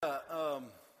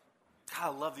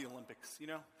God, I love the Olympics, you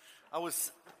know.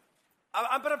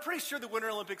 But I'm pretty sure the Winter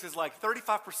Olympics is like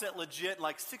 35% legit and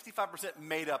like 65%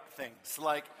 made up things.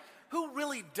 Like, who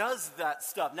really does that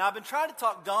stuff? Now, I've been trying to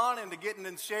talk Don into getting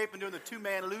in shape and doing the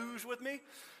two-man luge with me.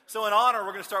 So in honor,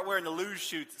 we're going to start wearing the luge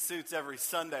suits every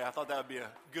Sunday. I thought that would be a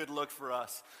good look for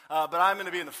us. But I'm going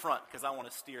to be in the front because I want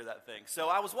to steer that thing. So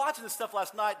I was watching this stuff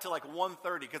last night till like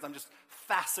 1:30 because I'm just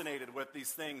fascinated with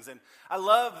these things. And I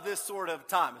love this sort of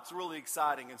time. It's really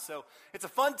exciting. And so it's a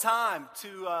fun time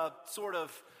to sort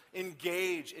of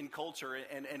engage in culture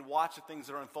and watch the things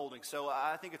that are unfolding. So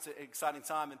I think it's an exciting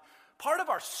time. And part of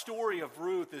our story of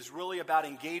Ruth is really about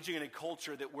engaging in a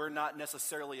culture that we're not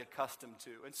necessarily accustomed to.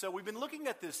 And so we've been looking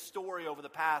at this story over the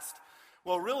past,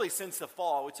 well, really since the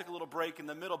fall. We took a little break in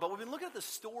the middle, but we've been looking at the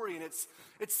story, and it's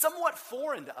somewhat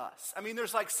foreign to us. I mean,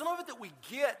 there's like some of it that we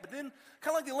get, but then kind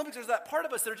of like the Olympics, there's that part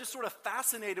of us that are just sort of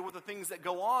fascinated with the things that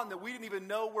go on that we didn't even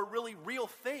know were really real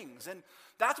things. And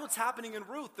that's what's happening in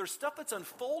Ruth. There's stuff that's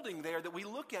unfolding there that we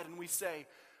look at and we say,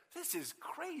 this is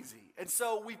crazy. And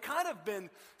so we've kind of been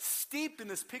steeped in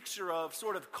this picture of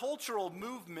sort of cultural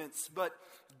movements, but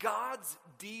God's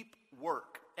deep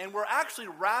work. And we're actually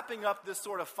wrapping up this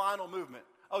sort of final movement.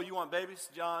 Oh, you want babies?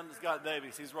 John has got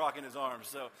babies. He's rocking his arms.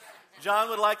 So John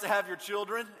would like to have your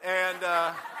children. And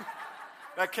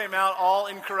that came out all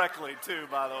incorrectly too,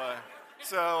 by the way.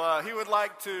 So he would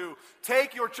like to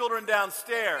take your children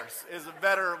downstairs is a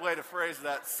better way to phrase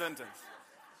that sentence.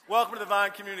 Welcome to the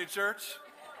Vine Community Church.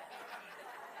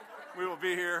 We will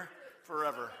be here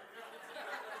forever.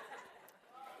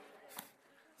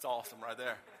 It's awesome right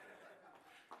there.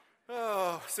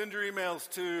 Oh, send your emails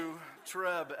to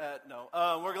Treb at, no.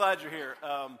 We're glad you're here.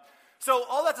 So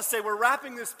all that to say, we're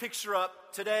wrapping this picture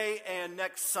up today and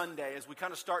next Sunday as we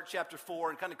kind of start chapter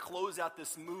 4 and kind of close out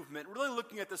this movement, really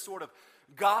looking at the sort of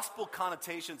gospel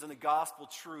connotations and the gospel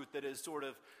truth that is sort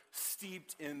of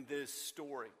steeped in this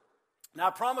story. Now,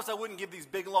 I promised I wouldn't give these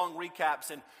big, long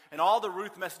recaps, and all the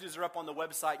Ruth messages are up on the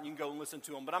website, and you can go and listen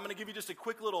to them. But I'm going to give you just a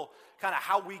quick little kind of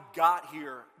how we got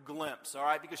here glimpse, all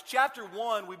right? Because chapter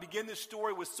 1, we begin this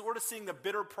story with sort of seeing the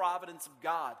bitter providence of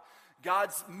God.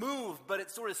 God's move, but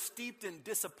it's sort of steeped in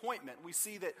disappointment. We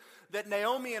see that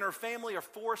Naomi and her family are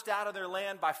forced out of their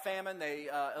land by famine. They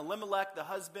Elimelech, the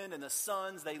husband, and the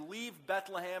sons, they leave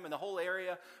Bethlehem and the whole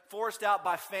area, forced out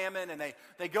by famine, and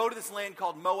they go to this land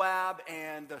called Moab,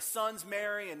 and the sons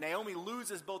marry, and Naomi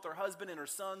loses both her husband and her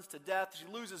sons to death.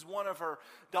 She loses one of her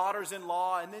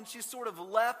daughters-in-law, and then she's sort of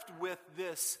left with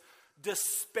this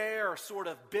despair, sort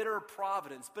of bitter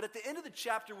providence. But at the end of the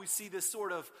chapter, we see this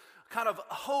sort of kind of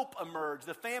hope emerge.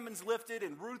 The famine's lifted,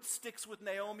 and Ruth sticks with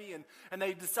Naomi, and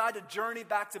they decide to journey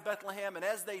back to Bethlehem. And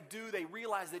as they do, they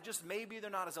realize that just maybe they're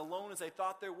not as alone as they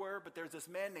thought they were, but there's this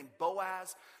man named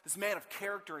Boaz, this man of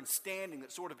character and standing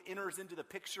that sort of enters into the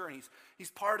picture, and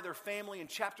he's part of their family. And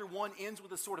chapter 1 ends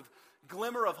with a sort of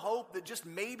glimmer of hope that just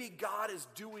maybe God is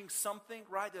doing something,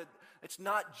 right? That it's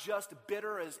not just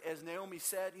bitter, as Naomi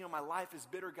said, you know, my life is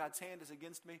bitter, God's hand is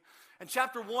against me. And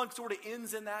chapter 1 sort of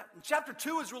ends in that. And chapter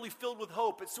 2 is really filled with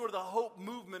hope. It's sort of the hope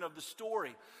movement of the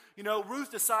story. You know,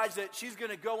 Ruth decides that she's going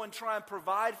to go and try and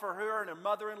provide for her and her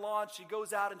mother-in-law. And she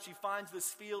goes out and she finds this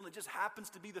field, and it just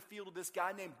happens to be the field of this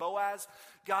guy named Boaz.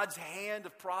 God's hand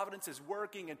of providence is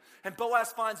working, and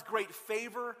Boaz finds great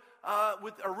favor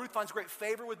Ruth finds great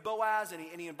favor with Boaz, and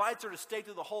he invites her to stay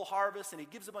through the whole harvest, and he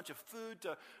gives a bunch of food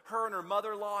to her and her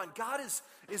mother-in-law. And God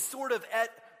is sort of at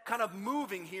kind of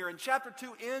moving here. And chapter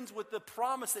 2 ends with the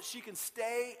promise that she can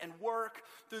stay and work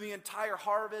through the entire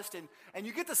harvest. And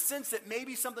you get the sense that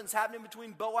maybe something's happening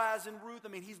between Boaz and Ruth. I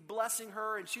mean, he's blessing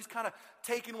her, and she's kind of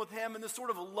taken with him, and this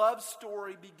sort of love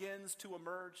story begins to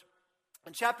emerge.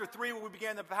 In chapter 3, where we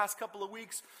began the past couple of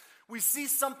weeks, we see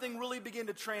something really begin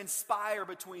to transpire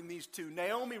between these two.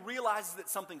 Naomi realizes that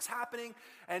something's happening,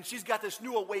 and she's got this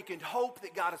new awakened hope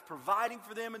that God is providing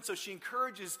for them. And so she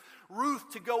encourages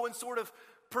Ruth to go and sort of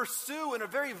pursue in a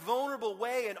very vulnerable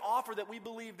way an offer that we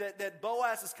believe that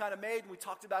Boaz has kind of made. And we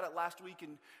talked about it last week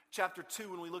in chapter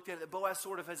 2 when we looked at it, that Boaz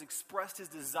sort of has expressed his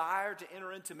desire to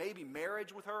enter into maybe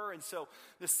marriage with her. And so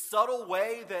this subtle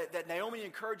way that Naomi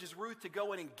encourages Ruth to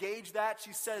go and engage that,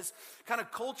 she says kind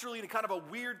of culturally in kind of a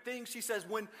weird thing, she says,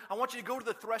 when I want you to go to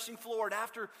the threshing floor, and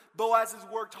after Boaz has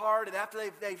worked hard and after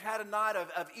they've had a night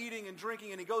of eating and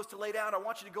drinking and he goes to lay down, I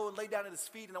want you to go and lay down at his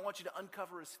feet, and I want you to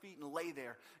uncover his feet and lay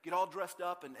there, get all dressed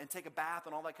up and take a bath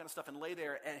and all that kind of stuff and lay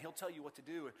there, and he'll tell you what to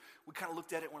do. And we kind of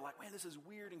looked at it and we're like, man, this is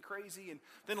weird and crazy. And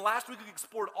then last week we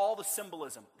explored all the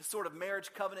symbolism, the sort of marriage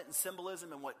covenant and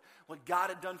symbolism and what God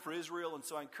had done for Israel. And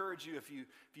so I encourage you, if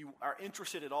you are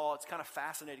interested at all, it's kind of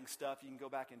fascinating stuff. You can go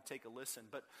back and take a listen.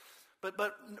 But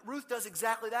But Ruth does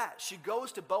exactly that. She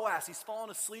goes to Boaz. He's fallen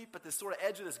asleep at this sort of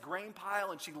edge of this grain pile,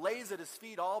 and she lays at his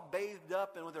feet all bathed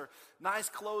up and with her nice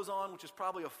clothes on, which is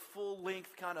probably a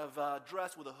full-length kind of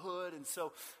dress with a hood. And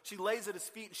so she lays at his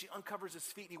feet, and she uncovers his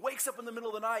feet. And he wakes up in the middle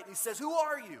of the night, and he says, "Who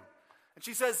are you?" And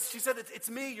she said, it's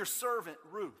me, your servant,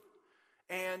 Ruth.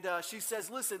 And she says,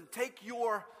 "Listen, take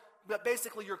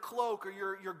basically your cloak or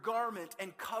your garment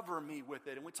and cover me with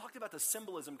it." And we talked about the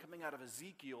symbolism coming out of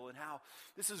Ezekiel and how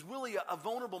this is really a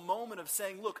vulnerable moment of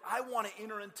saying, look, I want to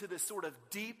enter into this sort of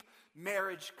deep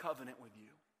marriage covenant with you,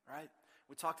 right?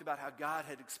 We talked about how God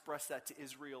had expressed that to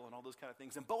Israel and all those kind of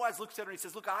things. And Boaz looks at her and he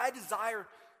says, "Look, I desire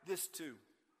this too.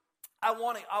 I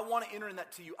want to enter in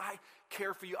that to you. I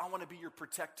care for you. I want to be your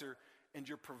protector and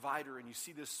your provider." And you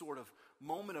see this sort of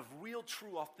moment of real,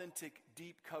 true, authentic,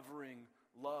 deep covering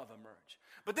love emerge.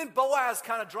 But then Boaz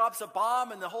kind of drops a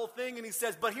bomb and the whole thing, and he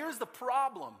says, "But here's the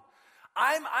problem.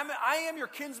 I am your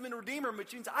kinsman redeemer,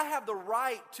 which means I have the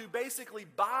right to basically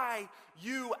buy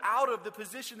you out of the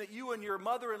position that you and your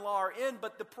mother-in-law are in.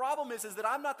 But the problem is that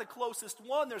I'm not the closest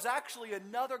one. There's actually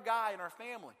another guy in our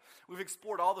family." We've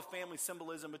explored all the family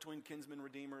symbolism between kinsman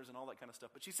redeemers and all that kind of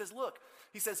stuff. But she says, "Look,"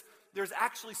 he says, "there's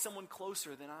actually someone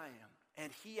closer than I am,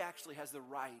 and he actually has the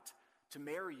right to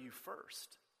marry you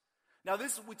first." Now,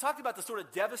 we talked about the sort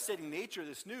of devastating nature of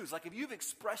this news. Like, if you've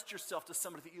expressed yourself to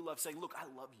somebody that you love, saying, "Look, I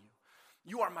love you.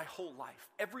 You are my whole life.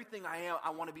 Everything I am,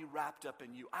 I want to be wrapped up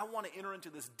in you. I want to enter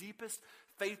into this deepest,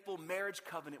 faithful marriage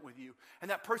covenant with you." And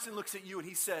that person looks at you and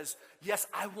he says, "Yes,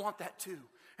 I want that too.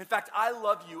 In fact, I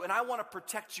love you and I want to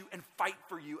protect you and fight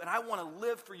for you and I want to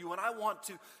live for you and I want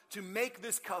to make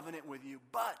this covenant with you.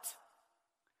 But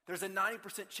there's a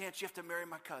 90% chance you have to marry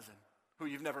my cousin who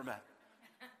you've never met.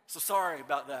 So sorry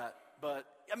about that." But,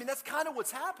 I mean, that's kind of what's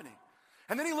happening.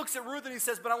 And then he looks at Ruth and he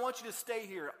says, "But I want you to stay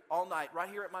here all night, right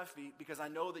here at my feet, because I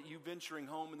know that you venturing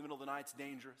home in the middle of the night is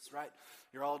dangerous," right?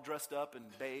 You're all dressed up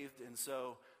and bathed, and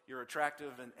so you're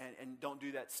attractive, and don't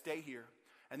do that. Stay here.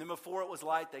 And then before it was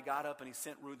light, they got up and he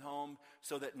sent Ruth home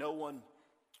so that no one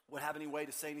would have any way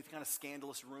to say any kind of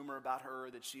scandalous rumor about her,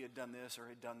 that she had done this or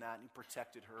had done that, and he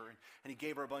protected her. And he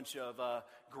gave her a bunch of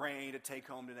grain to take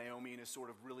home to Naomi in a sort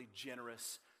of really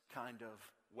generous kind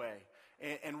of way.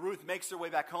 And Ruth makes her way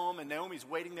back home, and Naomi's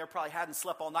waiting there, probably hadn't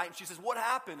slept all night, and she says, "What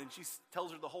happened?" And she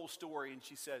tells her the whole story, and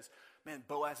she says, "Man,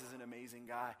 Boaz is an amazing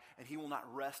guy, and he will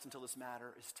not rest until this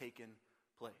matter is taken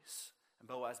place." And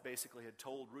Boaz basically had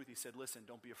told Ruth, he said, "Listen,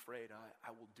 don't be afraid.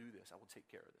 I will do this. I will take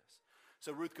care of this."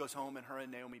 So Ruth goes home, and her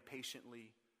and Naomi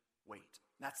patiently wait.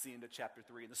 And that's the end of chapter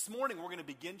 3. And this morning, we're going to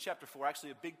begin chapter 4,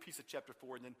 actually a big piece of chapter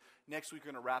 4, and then next week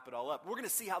we're going to wrap it all up. We're going to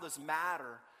see how this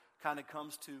matter kind of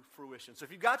comes to fruition. So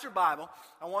if you've got your Bible,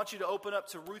 I want you to open up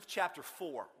to Ruth chapter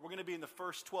 4. We're going to be in the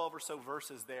first 12 or so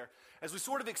verses there as we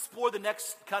sort of explore the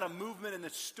next kind of movement in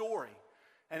the story.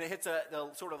 And it hits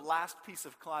the sort of last piece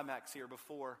of climax here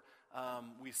before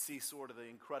we see sort of the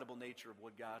incredible nature of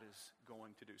what God is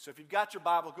going to do. So if you've got your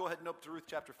Bible, go ahead and open to Ruth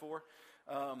chapter 4,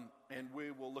 and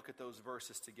we will look at those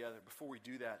verses together. Before we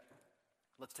do that,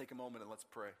 let's take a moment and let's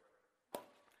pray.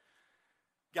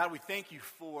 God, we thank you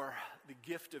for the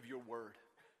gift of your word.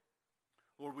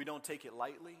 Lord, we don't take it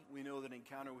lightly. We know that an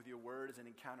encounter with your word is an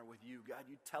encounter with you. God,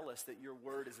 you tell us that your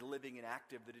word is living and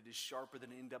active, that it is sharper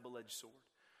than any double-edged sword.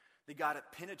 That, God, it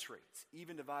penetrates,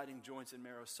 even dividing joints and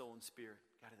marrow, soul and spirit.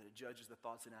 God, that it judges the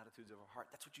thoughts and attitudes of our heart.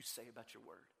 That's what you say about your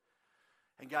word.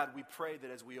 And God, we pray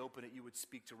that as we open it, you would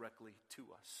speak directly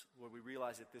to us. Lord, we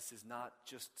realize that this is not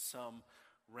just some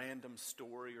random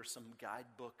story or some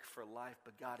guidebook for life,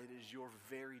 but God, it is your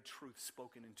very truth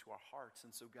spoken into our hearts.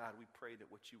 And so, God, we pray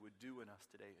that what you would do in us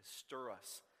today is stir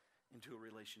us into a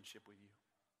relationship with you.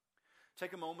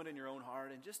 Take a moment in your own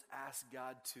heart and just ask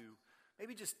God to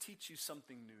maybe just teach you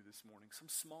something new this morning, some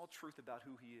small truth about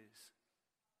who he is.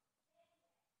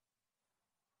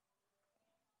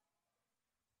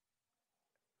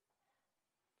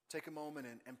 Take a moment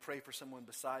and pray for someone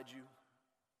beside you.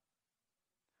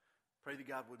 Pray that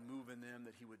God would move in them,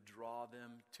 that he would draw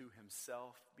them to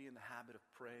himself. Be in the habit of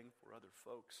praying for other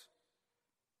folks.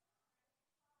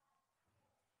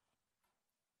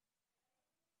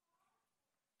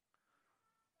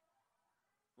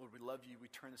 Lord, we love you. We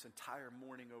turn this entire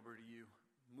morning over to you.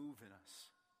 Move in us.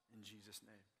 In Jesus'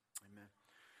 name, amen.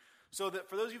 So that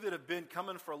for those of you that have been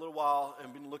coming for a little while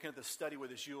and been looking at this study with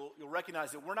us, you'll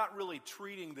recognize that we're not really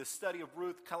treating this study of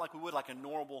Ruth kind of like we would like a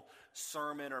normal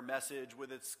sermon or message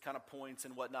with its kind of points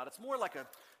and whatnot. It's more like a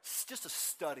just a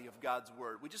study of God's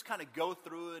word. We just kind of go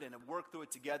through it and work through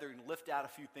it together and lift out a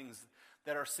few things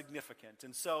that are significant.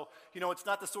 And so, it's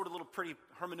not the sort of little pretty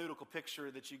hermeneutical picture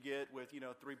that you get with,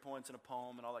 3 points in a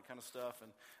poem and all that kind of stuff.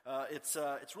 And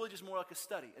it's really just more like a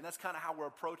study. And that's kind of how we're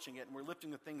approaching it. And we're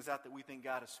lifting the things out that we think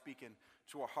God is speaking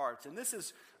to our hearts. And this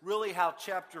is really how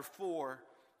chapter 4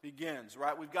 begins,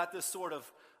 right? We've got this sort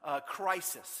of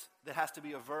crisis that has to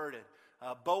be averted.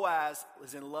 Boaz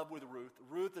is in love with Ruth.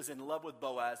 Ruth is in love with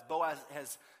Boaz. Boaz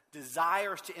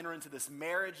desires to enter into this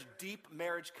deep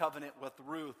marriage covenant with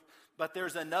Ruth. But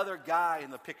there's another guy in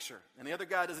the picture. And the other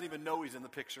guy doesn't even know he's in the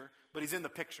picture, but he's in the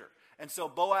picture. And so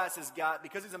Boaz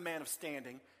because he's a man of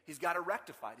standing, he's got to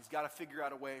rectify it. He's got to figure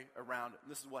out a way around it.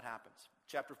 And this is what happens.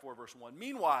 Chapter 4, verse 1.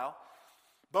 Meanwhile,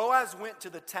 Boaz went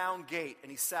to the town gate and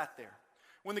he sat there.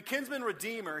 When the kinsman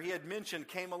redeemer he had mentioned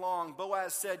came along,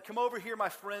 Boaz said, "Come over here, my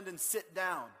friend, and sit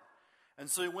down."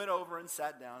 And so he went over and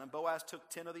sat down. And Boaz took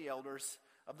 10 of the elders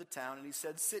of the town and he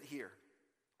said, "Sit here."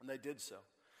 And they did so.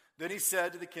 Then he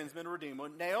said to the kinsman redeemer,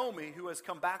 "Naomi, who has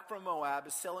come back from Moab,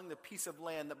 is selling the piece of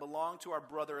land that belonged to our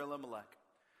brother Elimelech.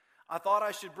 I thought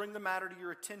I should bring the matter to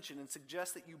your attention and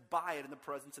suggest that you buy it in the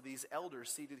presence of these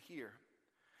elders seated here.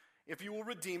 If you will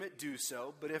redeem it, do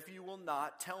so. But if you will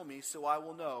not, tell me, so I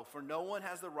will know. For no one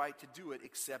has the right to do it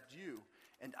except you,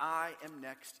 and I am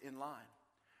next in line."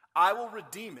 "I will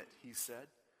redeem it," he said.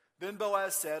 Then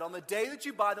Boaz said, "On the day that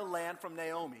you buy the land from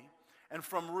Naomi and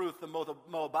from Ruth the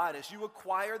Moabitess, you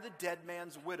acquire the dead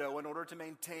man's widow in order to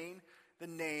maintain the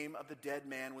name of the dead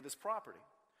man with his property."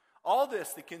 All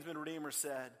this, the kinsman redeemer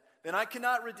said, "Then I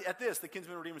cannot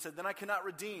 "Then I cannot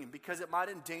redeem, because it might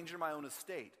endanger my own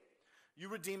estate. You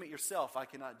redeem it yourself, I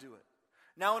cannot do it."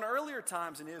 Now in earlier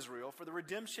times in Israel, for the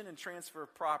redemption and transfer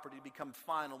of property to become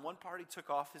final, one party took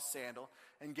off his sandal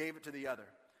and gave it to the other.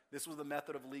 This was the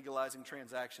method of legalizing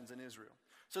transactions in Israel.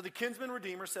 So the kinsman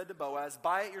redeemer said to Boaz,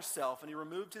 "Buy it yourself." And he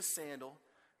removed his sandal.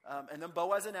 And then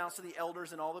Boaz announced to the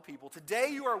elders and all the people, "Today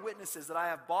you are witnesses that I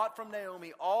have bought from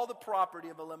Naomi all the property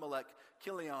of Elimelech,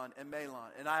 Chilion, and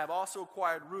Mahlon. And I have also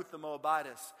acquired Ruth the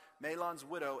Moabitess, Mahlon's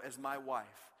widow, as my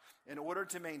wife, in order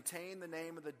to maintain the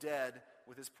name of the dead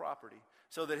with his property,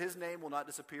 so that his name will not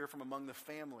disappear from among the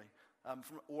family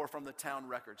or from the town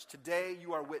records. Today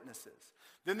you are witnesses."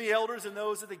 Then the elders and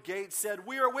those at the gate said,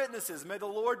 "We are witnesses. May the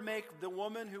Lord make the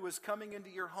woman who is coming into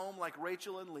your home like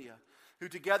Rachel and Leah, who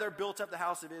together built up the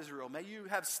house of Israel. May you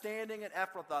have standing at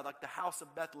Ephrathah like the house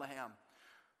of Bethlehem.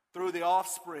 Through the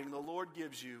offspring the Lord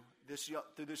gives you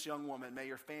through this young woman, may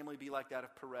your family be like that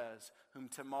of Perez, whom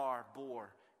Tamar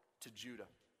bore to Judah."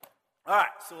 All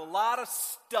right, so a lot of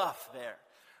stuff there.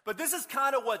 But this is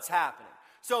kind of what's happening.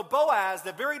 So Boaz,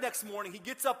 the very next morning, he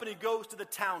gets up and he goes to the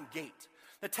town gate.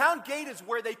 The town gate is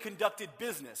where they conducted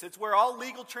business. It's where all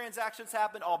legal transactions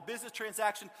happened, all business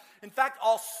transactions. In fact,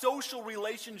 all social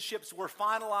relationships were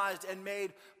finalized and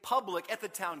made public at the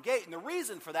town gate. And the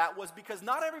reason for that was because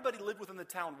not everybody lived within the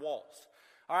town walls.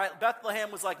 All right,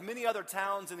 Bethlehem was like many other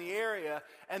towns in the area,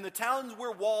 and the towns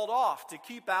were walled off to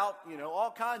keep out, all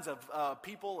kinds of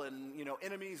people and,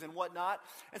 enemies and whatnot.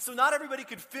 And so not everybody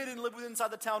could fit and live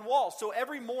inside the town walls. So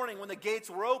every morning when the gates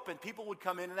were open, people would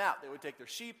come in and out. They would take their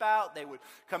sheep out. They would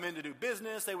come in to do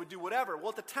business. They would do whatever.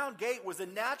 Well, the town gate was a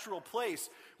natural place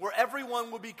where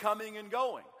everyone would be coming and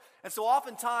going. And so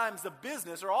oftentimes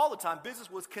business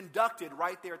was conducted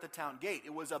right there at the town gate.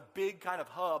 It was a big kind of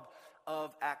hub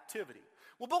of activity.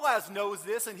 Well, Boaz knows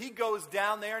this, and he goes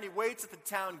down there and he waits at the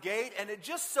town gate, and it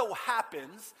just so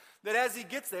happens that as he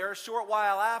gets there, a short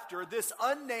while after, this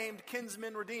unnamed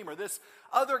kinsman redeemer, this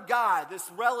other guy, this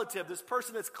relative, this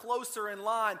person that's closer in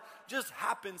line, just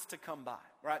happens to come by,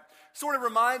 right? Sort of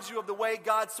reminds you of the way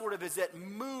God sort of is at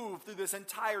move through this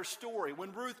entire story.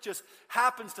 When Ruth just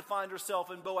happens to find herself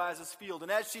in Boaz's field,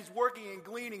 and as she's working and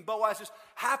gleaning, Boaz just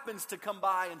happens to come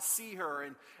by and see her,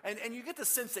 and you get the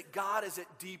sense that God is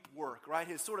at deep work, right?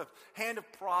 His sort of hand of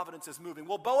providence is moving.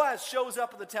 Well, Boaz shows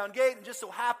up at the town gate, and just so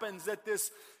happens that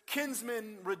this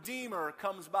kinsman redeemer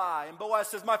comes by, and Boaz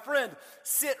says, "My friend,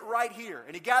 sit right here."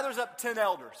 And he gathers up 10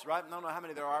 elders, right? I don't know how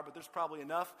many there are, but there's probably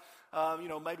enough,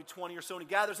 maybe 20 or so. And he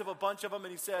gathers up a bunch of them,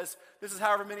 and he says, "This is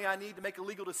however many I need to make a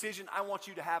legal decision. I want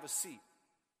you to have a seat."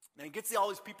 And he gets all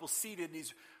these people seated, and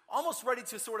he's almost ready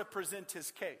to sort of present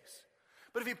his case.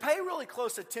 But if you pay really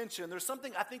close attention, there's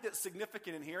something I think that's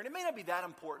significant in here, and it may not be that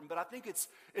important, but I think it's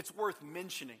worth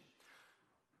mentioning.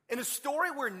 In a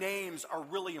story where names are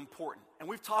really important, and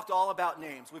we've talked all about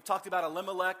names. We've talked about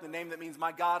Elimelech, the name that means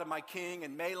my God and my king,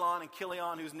 and Mahlon and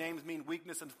Chilion, whose names mean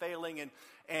weakness and failing,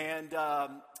 and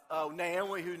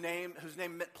Naomi, whose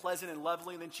name meant pleasant and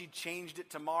lovely, and then she changed it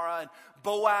to Mara, and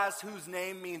Boaz, whose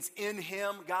name means in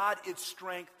him, God, its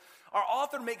strength. Our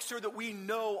author makes sure that we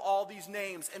know all these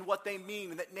names and what they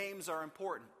mean and that names are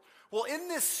important. Well, in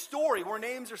this story where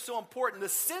names are so important, the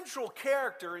central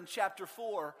character in chapter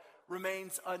 4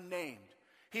 remains unnamed.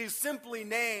 He's simply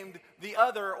named the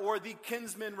other, or the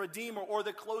kinsman redeemer, or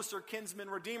the closer kinsman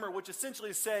redeemer, which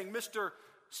essentially is saying Mr.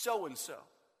 So-and-so.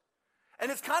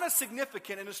 And it's kind of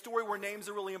significant in a story where names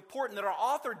are really important that our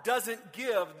author doesn't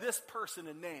give this person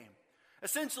a name.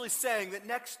 Essentially saying that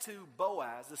next to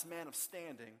Boaz, this man of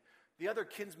standing, the other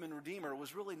kinsman redeemer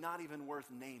was really not even worth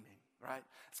naming, right?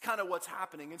 It's kind of what's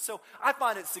happening. And so I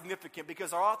find it significant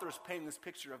because our author is painting this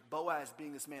picture of Boaz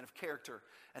being this man of character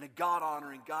and a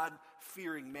God-honoring,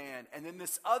 God-fearing man. And then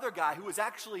this other guy who is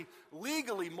actually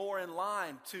legally more in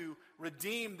line to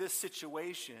redeem this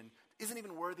situation isn't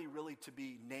even worthy really to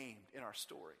be named in our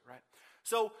story, right?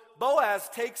 So Boaz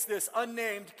takes this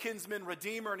unnamed kinsman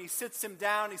redeemer and he sits him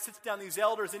down, he sits down these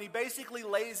elders, and he basically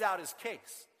lays out his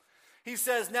case. He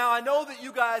says, now I know that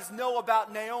you guys know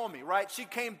about Naomi, right? She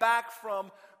came back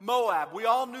from Moab. We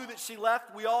all knew that she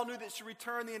left. We all knew that she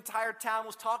returned. The entire town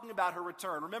was talking about her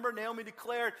return. Remember, Naomi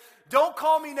declared, don't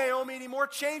call me Naomi anymore.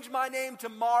 Change my name to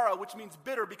Mara, which means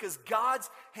bitter, because God's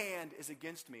hand is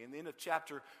against me. In the end of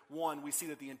chapter 1, we see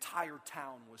that the entire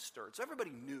town was stirred. So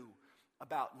everybody knew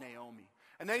about Naomi.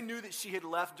 And they knew that she had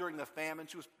left during the famine.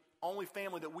 She was the only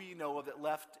family that we know of that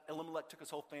left. Elimelech took his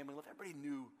whole family and left. Everybody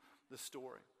knew the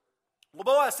story. Well,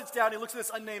 Boaz sits down, he looks at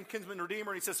this unnamed kinsman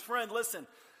redeemer, and he says, friend, listen,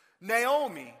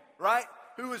 Naomi, right,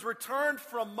 who has returned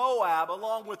from Moab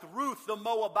along with Ruth the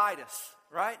Moabitess,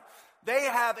 right? They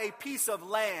have a piece of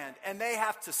land, and they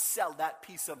have to sell that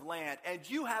piece of land, and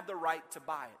you have the right to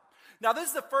buy it. Now, this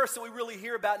is the first that we really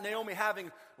hear about Naomi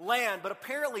having land, but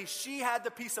apparently she had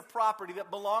the piece of property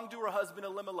that belonged to her husband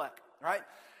Elimelech, right?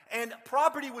 And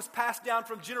property was passed down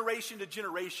from generation to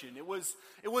generation. It was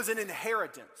an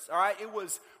inheritance, all right? It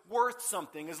was worth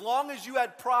something. As long as you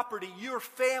had property, your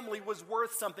family was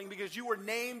worth something because you were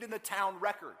named in the town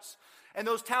records. And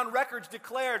those town records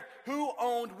declared who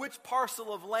owned which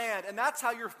parcel of land, and that's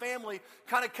how your family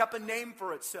kind of kept a name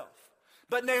for itself.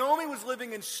 But Naomi was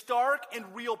living in stark and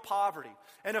real poverty,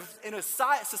 and in a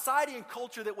society and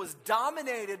culture that was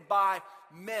dominated by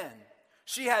men.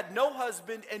 She had no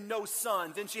husband and no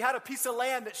sons, and she had a piece of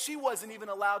land that she wasn't even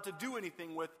allowed to do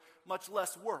anything with, much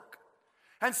less work.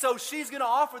 And so she's going to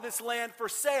offer this land for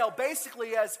sale,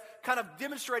 basically as kind of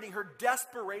demonstrating her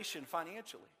desperation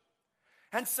financially.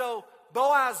 And so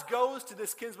Boaz goes to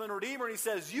this kinsman redeemer and he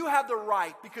says, you have the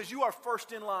right, because you are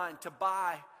first in line, to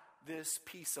buy this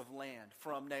piece of land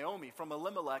from Naomi, from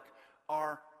Elimelech,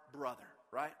 our brother,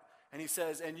 right? And he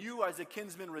says, and you as a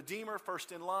kinsman redeemer,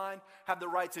 first in line, have the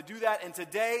right to do that. And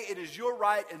today it is your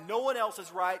right and no one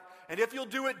else's right. And if you'll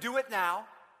do it now.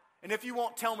 And if you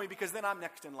won't, tell me, because then I'm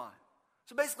next in line.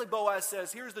 So basically Boaz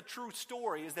says, here's the true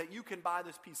story, is that you can buy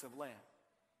this piece of land.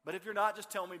 But if you're not,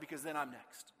 just tell me, because then I'm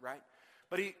next, right?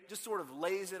 But he just sort of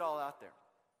lays it all out there.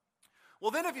 Well,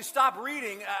 then if you stop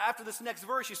reading, after this next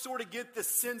verse, you sort of get this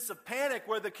sense of panic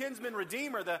where the kinsman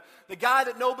redeemer, the guy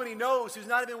that nobody knows, who's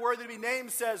not even worthy to be named,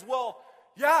 says, well,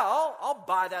 yeah, I'll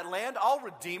buy that land. I'll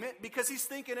redeem it, because he's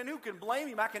thinking, and who can blame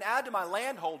him? I can add to my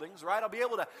land holdings, right? I'll be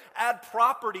able to add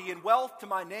property and wealth to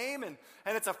my name, and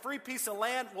it's a free piece of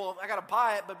land. Well, I got to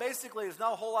buy it, but basically there's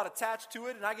not a whole lot attached to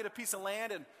it, and I get a piece of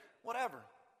land and whatever.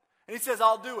 And he says,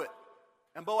 I'll do it.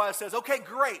 And Boaz says, okay,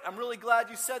 great. I'm really glad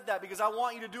you said that, because I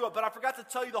want you to do it. But I forgot to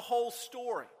tell you the whole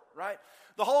story, right?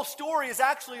 The whole story is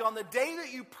actually on the day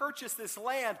that you purchase this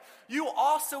land, you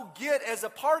also get as a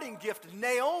parting gift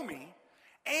Naomi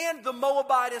and the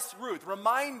Moabitess Ruth,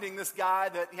 reminding this guy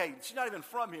that, hey, she's not even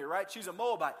from here, right? She's a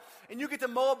Moabite. And you get the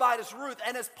Moabitess Ruth.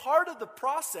 And as part of the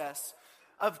process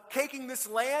of taking this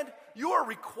land, you are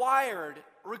required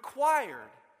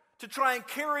to try and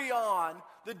carry on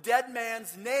the dead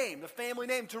man's name, the family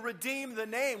name, to redeem the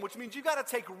name, which means you got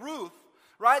to take Ruth,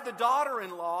 right, the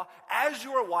daughter-in-law, as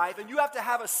your wife, and you have to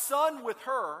have a son with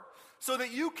her so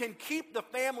that you can keep the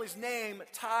family's name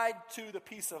tied to the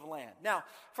piece of land. Now,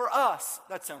 for us,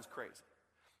 that sounds crazy.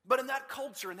 But in that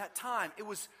culture, in that time, it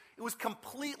was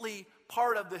completely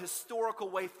part of the historical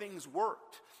way things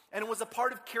worked. And it was a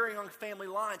part of carrying on family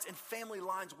lines, and family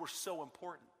lines were so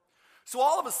important. So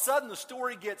all of a sudden, the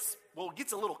story gets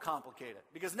a little complicated.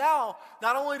 Because now,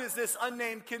 not only does this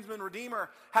unnamed kinsman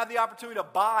redeemer have the opportunity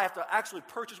to have to actually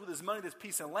purchase with his money this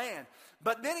piece of land,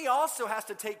 but then he also has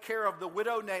to take care of the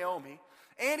widow Naomi,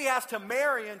 and he has to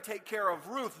marry and take care of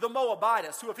Ruth, the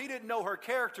Moabitess, who, if he didn't know her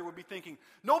character, would be thinking,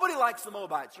 nobody likes the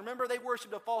Moabites. Remember, they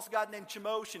worshipped a false god named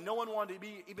Chemosh, and no one wanted to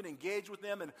be even engaged with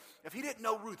them. And if he didn't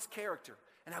know Ruth's character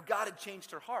and how God had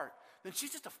changed her heart, then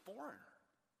she's just a foreigner.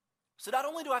 So not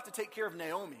only do I have to take care of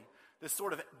Naomi, this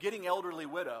sort of getting elderly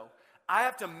widow. I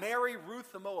have to marry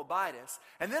Ruth the Moabitess,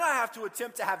 and then I have to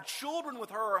attempt to have children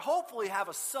with her, or hopefully have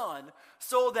a son,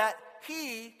 so that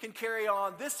he can carry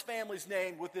on this family's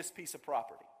name with this piece of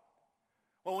property.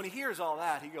 Well, when he hears all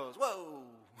that, he goes, whoa,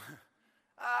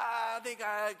 I think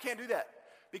I can't do that,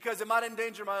 because it might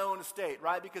endanger my own estate,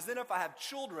 right? Because then if I have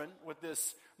children with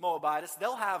this Moabitess,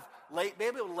 they'll be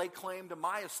able to lay claim to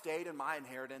my estate and my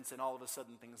inheritance, and all of a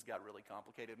sudden things got really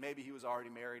complicated. Maybe he was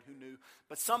already married, who knew?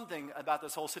 But something about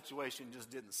this whole situation just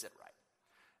didn't sit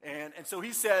right. And so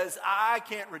he says, I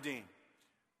can't redeem.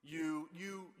 You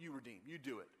redeem. You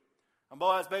do it. And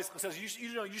Boaz basically says,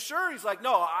 you sure? He's like,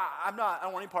 no, I'm not. I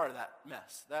don't want any part of that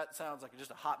mess. That sounds like just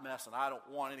a hot mess, and I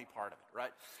don't want any part of it,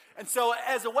 right? And so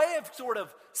as a way of sort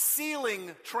of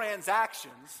sealing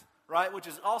transactions, right, which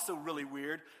is also really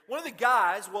weird, one of the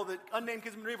guys, the unnamed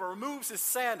kinsman redeemer, removes his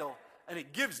sandal and he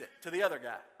gives it to the other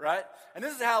guy, right? And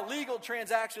this is how legal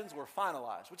transactions were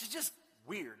finalized, which is just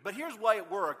weird. But here's why it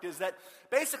worked, is that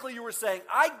basically you were saying,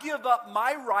 I give up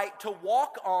my right to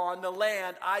walk on the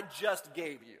land I just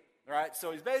gave you, right?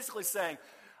 So he's basically saying,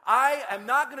 I am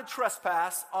not going to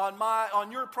trespass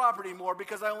on your property more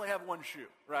because I only have one shoe,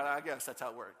 right? I guess that's how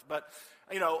it worked. But,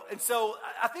 and so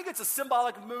I think it's a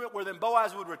symbolic movement where then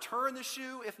Boaz would return the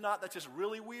shoe. If not, that's just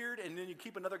really weird. And then you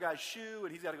keep another guy's shoe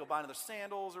and he's got to go buy another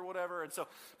sandals or whatever. And so,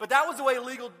 but that was the way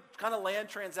legal kind of land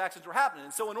transactions were happening.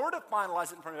 And so in order to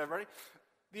finalize it in front of everybody,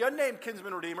 the unnamed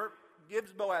kinsman redeemer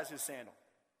gives Boaz his sandal.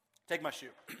 Take my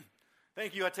shoe.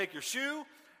 Thank you, I take your shoe.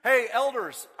 Hey,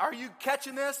 elders, are you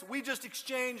catching this? We just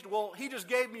exchanged, he just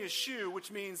gave me a shoe,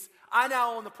 which means I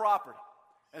now own the property.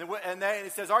 And he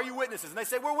says, are you witnesses? And they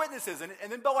say, we're witnesses. And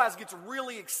then Boaz gets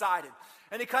really excited.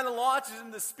 And he kind of launches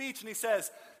into the speech and he says,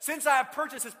 since I have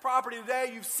purchased his property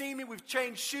today, you've seen me, we've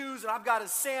changed shoes, and I've got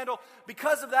his sandal.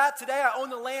 Because of that, today I own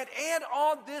the land, and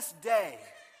on this day,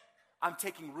 I'm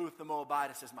taking Ruth the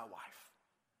Moabitess as my wife.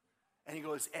 And he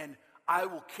goes, and I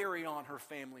will carry on her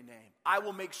family name. I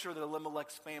will make sure that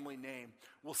Elimelech's family name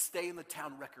will stay in the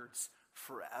town records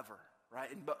forever,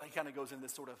 right? And he kind of goes into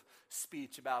this sort of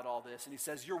speech about all this. And he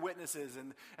says, you're witnesses.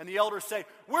 And the elders say,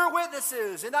 we're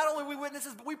witnesses. And not only are we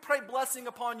witnesses, but we pray blessing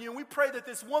upon you. And we pray that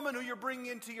this woman who you're bringing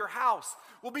into your house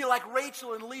will be like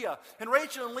Rachel and Leah. And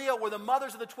Rachel and Leah were the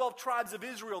mothers of the 12 tribes of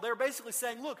Israel. They're basically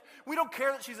saying, look, we don't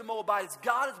care that she's a Moabite.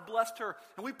 God has blessed her.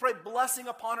 And we pray blessing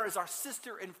upon her as our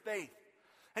sister in faith.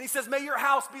 And he says, may your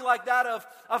house be like that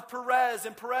of Perez.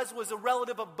 And Perez was a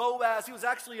relative of Boaz. He was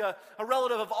actually a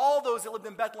relative of all those that lived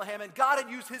in Bethlehem. And God had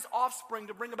used his offspring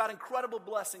to bring about incredible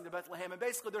blessing to Bethlehem. And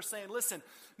basically they're saying, listen,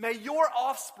 may your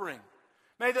offspring,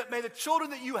 may the children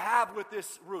that you have with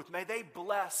this Ruth, may they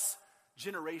bless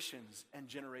generations and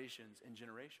generations and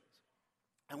generations.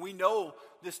 And we know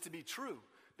this to be true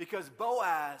because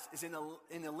Boaz is in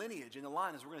the lineage, in the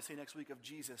line, as we're going to see next week, of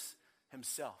Jesus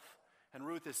himself. And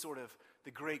Ruth is sort of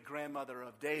the great-grandmother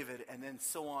of David, and then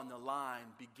so on the line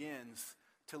begins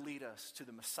to lead us to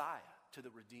the Messiah, to the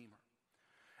Redeemer.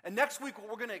 And next week what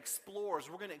we're going to explore is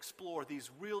we're going to explore these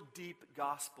real deep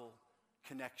gospel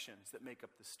connections that make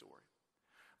up this story.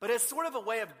 But as sort of a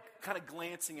way of kind of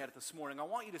glancing at it this morning, I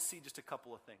want you to see just a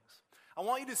couple of things. I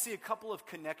want you to see a couple of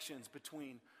connections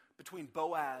between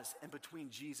Boaz and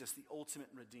between Jesus, the ultimate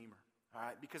Redeemer. All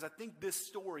right, because I think this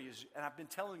story is, and I've been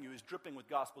telling you, is dripping with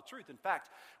gospel truth. In fact,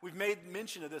 we've made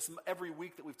mention of this every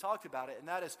week that we've talked about it, and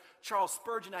that is Charles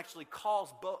Spurgeon actually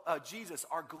calls Jesus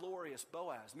our glorious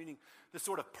Boaz, meaning the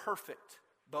sort of perfect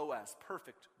Boaz,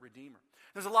 perfect Redeemer.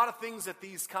 There's a lot of things that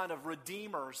these kind of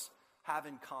Redeemers have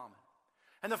in common.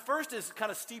 And the first is kind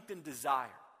of steeped in desire.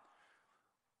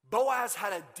 Boaz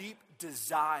had a deep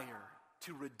desire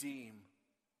to redeem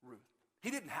Ruth.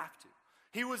 He didn't have to.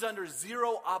 He was under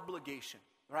zero obligation,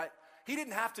 right? He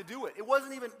didn't have to do it. It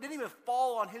didn't even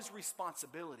fall on his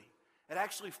responsibility. It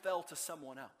actually fell to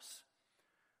someone else.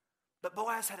 But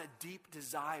Boaz had a deep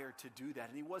desire to do that,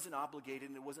 and he wasn't obligated,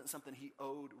 and it wasn't something he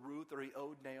owed Ruth or he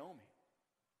owed Naomi.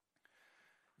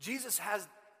 Jesus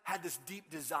had this deep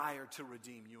desire to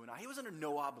redeem you and I. He was under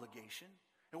no obligation.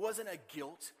 It wasn't a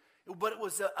guilt, but it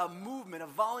was a movement, a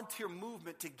volunteer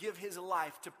movement to give his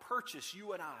life to purchase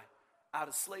you and I out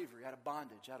of slavery, out of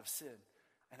bondage, out of sin,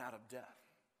 and out of death.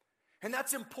 And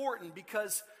that's important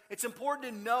because it's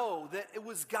important to know that it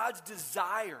was God's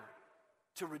desire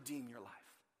to redeem your life.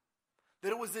 That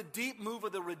it was a deep move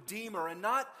of the Redeemer and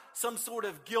not some sort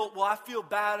of guilt, well, I feel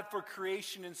bad for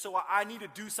creation and so I need to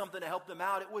do something to help them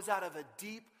out. It was out of a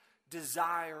deep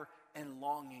desire and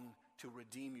longing to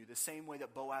redeem you, the same way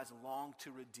that Boaz longed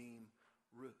to redeem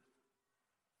Ruth.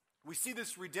 We see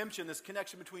this redemption, this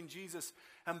connection between Jesus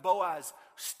and Boaz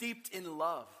steeped in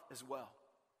love as well.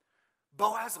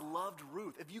 Boaz loved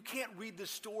Ruth. If you can't read this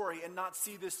story and not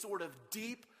see this sort of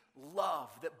deep love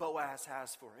that Boaz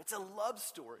has for her, it's a love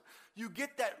story. You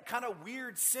get that kind of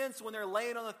weird sense when they're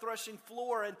laying on the threshing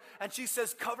floor and she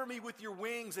says, cover me with your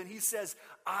wings. And he says,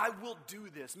 I will do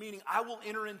this, meaning I will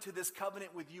enter into this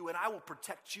covenant with you and I will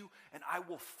protect you and I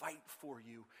will fight for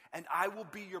you and I will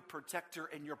be your protector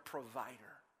and your provider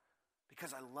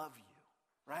because I love you.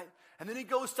 Right? And then he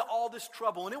goes to all this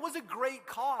trouble. And it was a great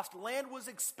cost. Land was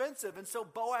expensive. And so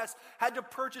Boaz had to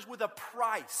purchase with a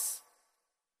price,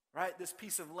 right, this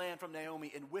piece of land from Naomi.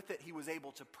 And with it, he was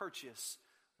able to purchase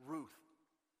Ruth,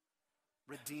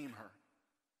 redeem her.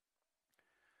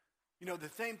 You know, the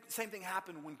same thing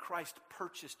happened when Christ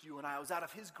purchased you and I. It was out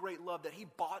of his great love that he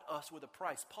bought us with a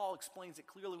price. Paul explains it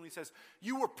clearly when he says,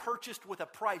 you were purchased with a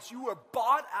price. You were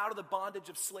bought out of the bondage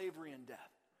of slavery and death.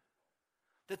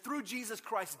 That through Jesus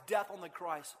Christ's death on the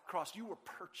cross, you were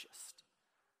purchased.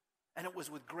 And it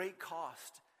was with great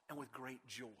cost and with great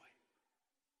joy.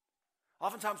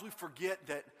 Oftentimes we forget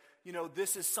that, you know,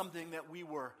 this is something that we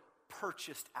were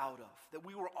purchased out of. That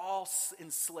we were all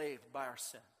enslaved by our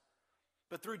sin.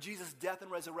 But through Jesus' death and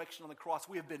resurrection on the cross,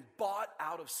 we have been bought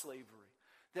out of slavery.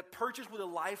 That purchased with the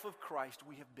life of Christ,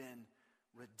 we have been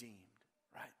redeemed.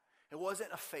 Right? It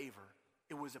wasn't a favor,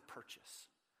 it was a purchase.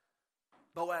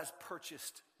 Boaz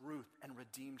purchased Ruth and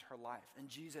redeemed her life. And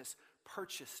Jesus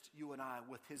purchased you and I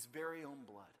with his very own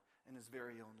blood and his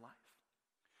very own life.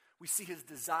 We see his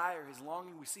desire, his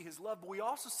longing, we see his love, but we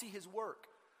also see his work.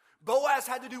 Boaz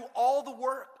had to do all the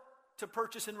work to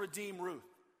purchase and redeem Ruth.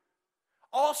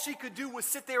 All she could do was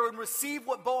sit there and receive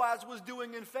what Boaz was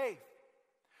doing in faith.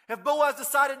 If Boaz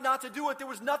decided not to do it, there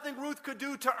was nothing Ruth could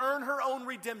do to earn her own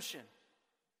redemption.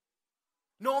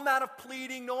 No amount of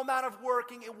pleading, no amount of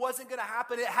working, it wasn't going to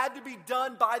happen. It had to be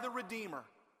done by the Redeemer.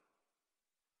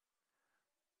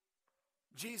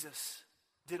 Jesus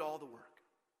did all the work.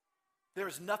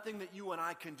 There's nothing that you and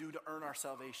I can do to earn our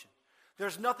salvation.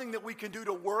 There's nothing that we can do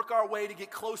to work our way to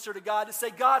get closer to God, to say,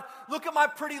 God, look at my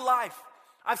pretty life.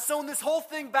 I've sewn this whole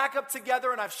thing back up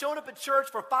together and I've shown up at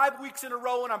church for 5 weeks in a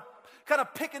row and I'm kind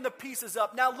of picking the pieces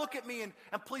up. Now look at me and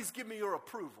please give me your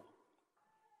approval.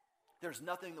 There's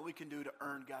nothing that we can do to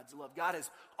earn God's love. God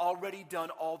has already done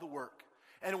all the work.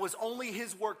 And it was only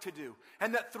his work to do.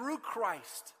 And that through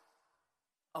Christ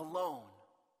alone,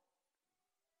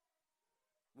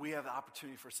 we have the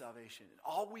opportunity for salvation. And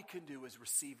all we can do is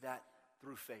receive that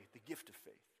through faith, the gift of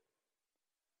faith.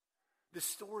 This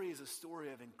story is a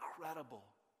story of incredible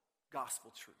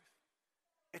gospel truth.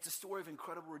 It's a story of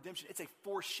incredible redemption. It's a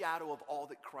foreshadow of all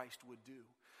that Christ would do.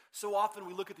 So often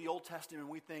we look at the Old Testament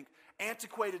and we think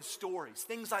antiquated stories,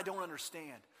 things I don't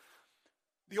understand.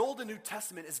 The Old and New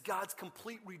Testament is God's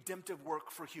complete redemptive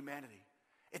work for humanity.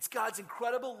 It's God's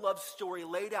incredible love story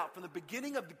laid out from the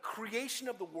beginning of the creation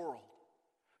of the world,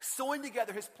 sewing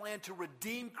together his plan to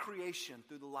redeem creation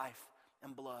through the life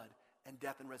and blood and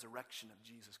death and resurrection of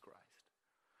Jesus Christ.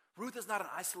 Ruth is not an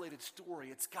isolated story.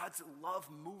 It's God's love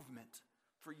movement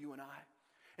for you and I.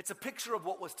 It's a picture of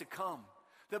what was to come.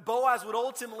 That Boaz would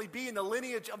ultimately be in the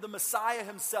lineage of the Messiah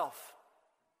himself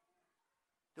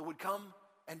that would come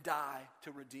and die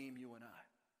to redeem you and I.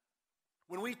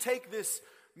 When we take this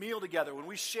meal together, when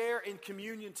we share in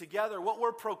communion together, what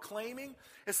we're proclaiming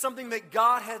is something that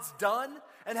God has done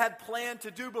and had planned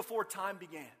to do before time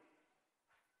began.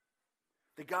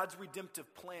 That God's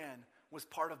redemptive plan was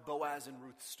part of Boaz and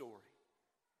Ruth's story.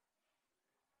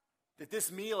 That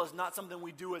this meal is not something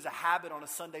we do as a habit on a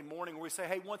Sunday morning where we say,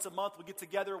 hey, once a month we get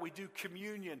together and we do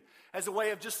communion as a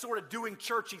way of just sort of doing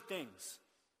churchy things.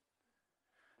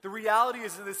 The reality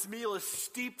is that this meal is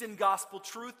steeped in gospel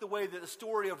truth the way that the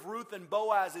story of Ruth and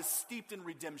Boaz is steeped in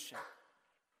redemption.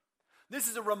 This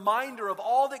is a reminder of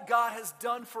all that God has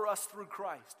done for us through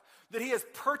Christ. That he has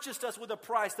purchased us with a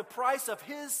price, the price of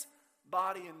his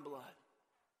body and blood.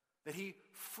 That he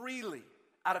freely,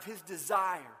 out of his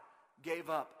desire, gave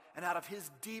up. And out of his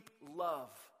deep love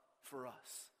for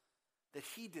us, that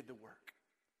he did the work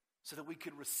so that we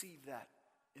could receive that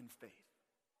in faith.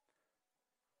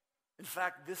 In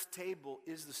fact, this table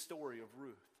is the story of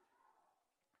Ruth.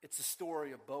 It's the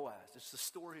story of Boaz. It's the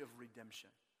story of redemption.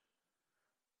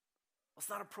 Let's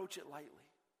not approach it lightly.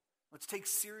 Let's take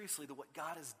seriously what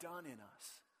God has done in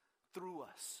us, through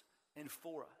us, and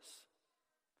for us.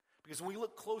 Because when we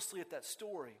look closely at that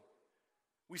story,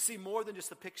 we see more than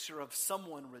just a picture of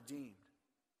someone redeemed.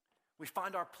 We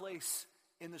find our place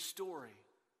in the story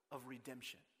of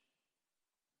redemption.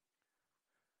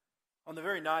 On the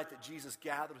very night that Jesus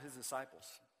gathered his disciples,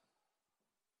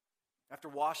 after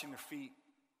washing their feet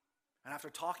and after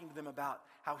talking to them about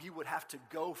how he would have to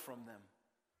go from them,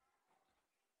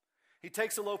 He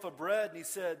takes a loaf of bread and he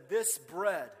said, this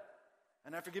bread,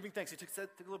 and after giving thanks, he took a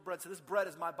little bread and said, this bread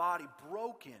is my body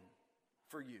broken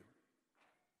for you.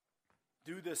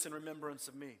 Do this in remembrance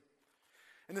of me.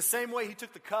 In the same way, he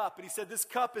took the cup and he said, this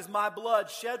cup is my blood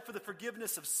shed for the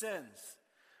forgiveness of sins.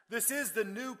 This is the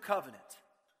new covenant.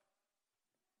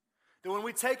 That when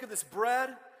we take of this bread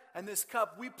and this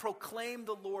cup, we proclaim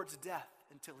the Lord's death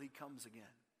until he comes again.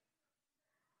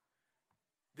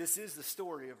 This is the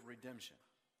story of redemption.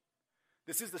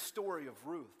 This is the story of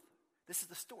Ruth. This is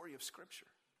the story of Scripture.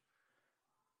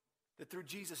 That through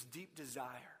Jesus' deep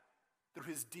desire, through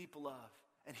his deep love,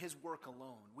 and his work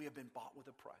alone, we have been bought with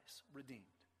a price, redeemed.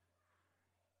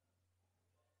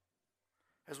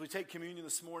 As we take communion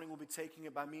this morning, we'll be taking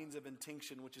it by means of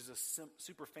intinction, which is a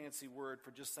super fancy word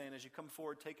for just saying, as you come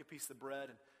forward, take a piece of the bread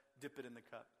and dip it in the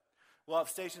cup. We'll have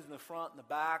stations in the front and the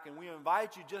back, and we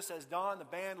invite you, just as Don, the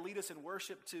band, lead us in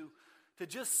worship, to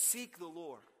just seek the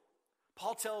Lord.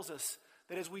 Paul tells us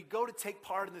that as we go to take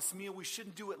part in this meal, we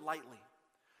shouldn't do it lightly,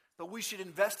 but we should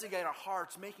investigate our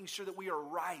hearts, making sure that we are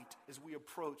right as we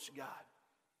approach God.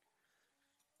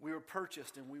 We were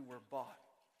purchased and we were bought.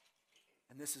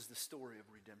 And this is the story of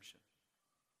redemption.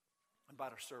 I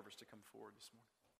invite our servers to come forward this morning.